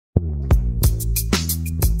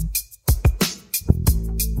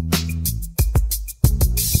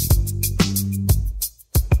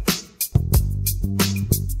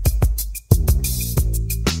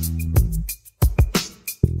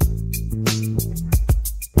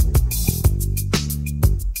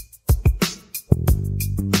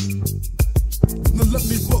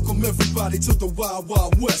body to the Wild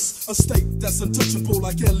Wild West. A state that's untouchable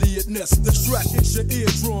like Elliot Ness. The track hits your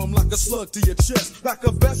eardrum like a slug to your chest. Like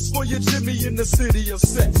a vest for your Jimmy in the city of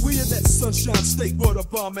sex. We in that sunshine state where the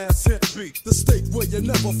bomb ass hit beat. The state where you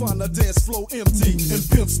never find a dance floor empty and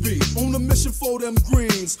pimp speed. On a mission for them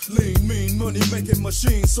greens. Lean, mean, money making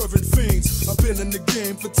machines serving fiends. I've been in the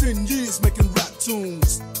game for 10 years making rap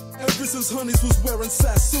tunes. Ever since Honeys was wearing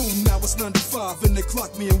Sassoon, now it's 95 and they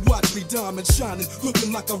clock me and watch me diamond shining,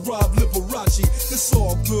 looking like a Rob Liberace. It's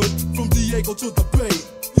all good, from Diego to the Bay.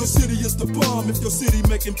 Your city is the bomb if your city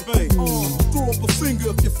making pay. Throw up a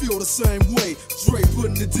finger if you feel the same way. Dre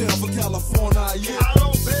putting it down for California, yeah. I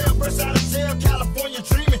don't bail, fresh out of jail, California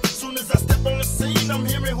dreaming. Soon as I step on the scene, I'm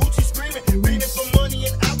hearing hoochie screaming.